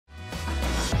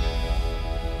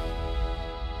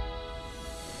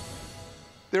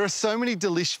There are so many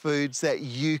delish foods that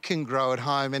you can grow at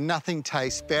home and nothing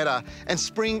tastes better. And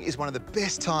spring is one of the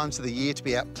best times of the year to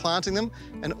be out planting them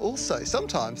and also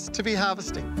sometimes to be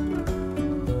harvesting.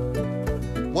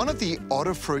 One of the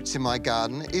odder fruits in my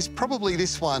garden is probably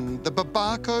this one, the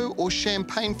babako or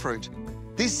champagne fruit.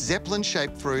 This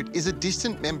zeppelin-shaped fruit is a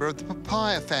distant member of the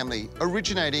papaya family,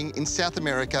 originating in South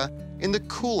America in the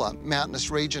cooler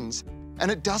mountainous regions. And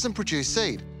it doesn't produce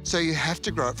seed, so you have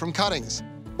to grow it from cuttings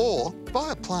or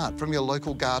buy a plant from your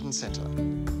local garden centre.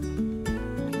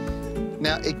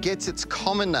 Now, it gets its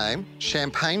common name,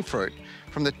 champagne fruit,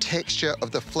 from the texture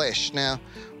of the flesh. Now,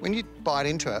 when you bite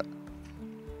into it,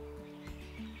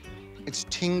 it's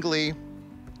tingly,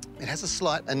 it has a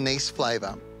slight anise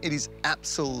flavour. It is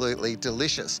absolutely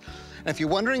delicious. And if you're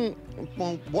wondering,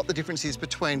 well, what the difference is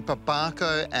between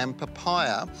babako and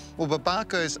papaya, well,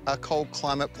 babakos are cold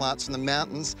climate plants in the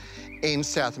mountains in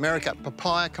South America.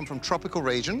 Papaya come from tropical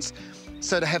regions,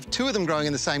 so to have two of them growing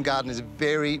in the same garden is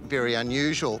very, very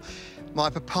unusual. My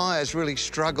papaya has really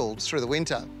struggled through the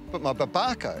winter, but my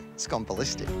babako has gone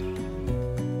ballistic.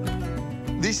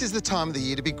 This is the time of the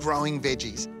year to be growing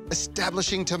veggies,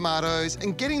 establishing tomatoes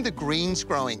and getting the greens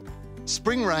growing.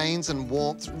 Spring rains and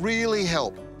warmth really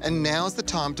help, and now's the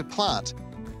time to plant.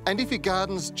 And if your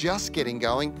garden's just getting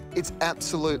going, it's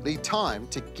absolutely time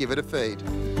to give it a feed.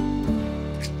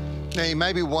 Now, you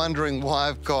may be wondering why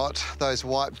I've got those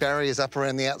white barriers up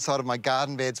around the outside of my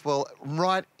garden beds. Well,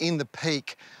 right in the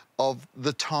peak of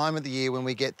the time of the year when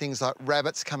we get things like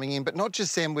rabbits coming in, but not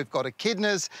just them, we've got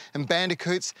echidnas and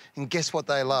bandicoots, and guess what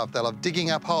they love? They love digging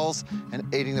up holes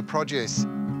and eating the produce.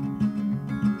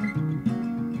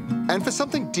 And for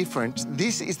something different,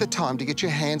 this is the time to get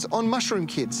your hands on mushroom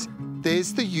kits.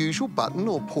 There's the usual button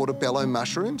or portobello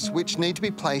mushrooms, which need to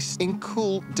be placed in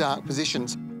cool, dark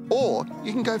positions. Or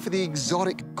you can go for the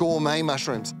exotic gourmet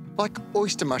mushrooms, like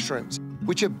oyster mushrooms,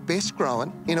 which are best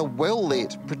grown in a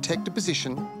well-lit, protected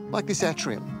position like this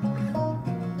atrium.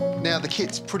 Now, the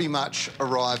kits pretty much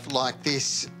arrive like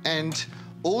this, and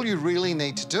all you really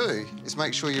need to do is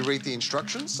make sure you read the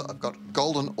instructions. I've got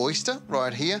golden oyster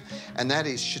right here, and that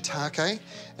is shiitake.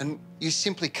 And you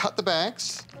simply cut the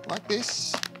bags like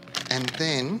this, and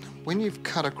then when you've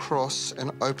cut across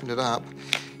and opened it up,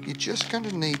 you're just going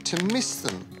to need to mist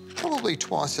them. Probably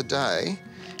twice a day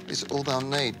is all they'll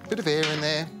need. A bit of air in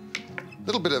there, a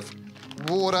little bit of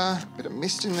water, a bit of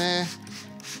mist in there,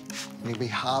 and you'll be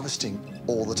harvesting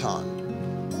all the time.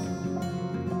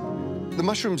 The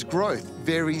mushroom's growth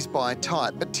varies by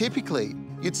type, but typically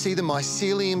you'd see the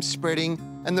mycelium spreading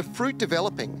and the fruit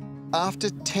developing after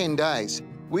 10 days,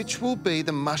 which will be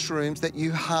the mushrooms that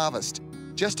you harvest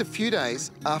just a few days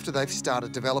after they've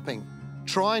started developing.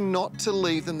 Try not to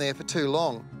leave them there for too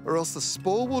long, or else the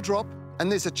spore will drop, and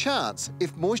there's a chance,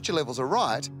 if moisture levels are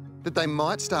right, that they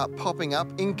might start popping up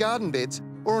in garden beds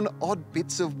or on odd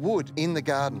bits of wood in the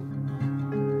garden.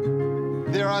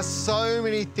 There are so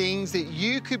many things that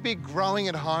you could be growing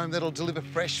at home that'll deliver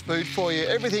fresh food for you.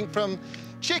 Everything from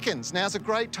chickens. Now's a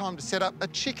great time to set up a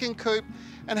chicken coop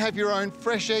and have your own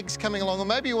fresh eggs coming along. Or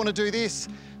maybe you want to do this,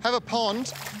 have a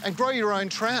pond and grow your own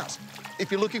trout.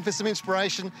 If you're looking for some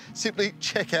inspiration, simply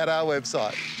check out our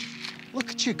website.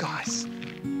 Look at you guys.